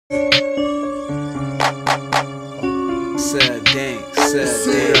Said Danks,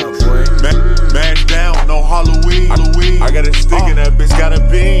 boy. Mash down, no Halloween. I got a stick and that bitch got a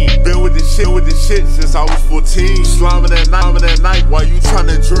beam. Been with this shit since I was 14. Slamming at night while you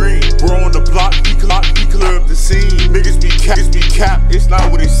tryna dream. Bro on the block, he clear up the scene. Niggas be cap, it's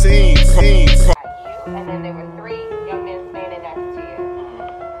not what it seems. And then there were 3 young men standing next to you.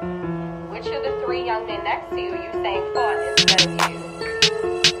 Which of the 3 young men next to you you saying fought instead of you?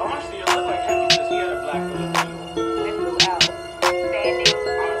 Honestly, it looked like him because he had a black hood too. With who else? Standing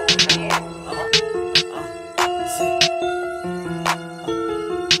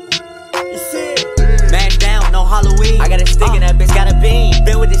Man down, no Halloween. I got a stick and that bitch got a beam.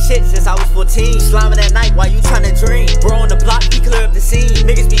 Been with this shit since I was 14. Slamming at night while you tryna dream. Bro on the block, he clear up the scene.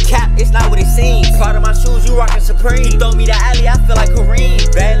 Niggas be cap, it's not what it seems. Proud of my shoes, you rockin' Supreme. He throw me the alley, I feel like Kareem.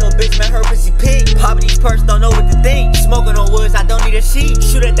 Bad little bitch, man, her pussy pink. Poppin' these perks, don't know what to think. Smoking on woods, I don't need a sheet.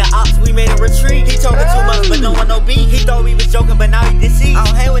 Shoot at the ops, we made a retreat. He talking too much, but no one no beat. He thought we was joking, but now he deceased. I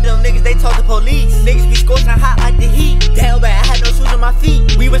don't hang with them niggas, they talk to police. Niggas be scorching hot like the heat. Damn bad, I had no shoes on my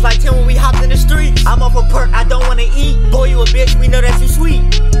feet. We was like 10 when we hopped in the streets. I'm off a perk, I don't wanna eat. Boy, you a bitch, we know that you sweet.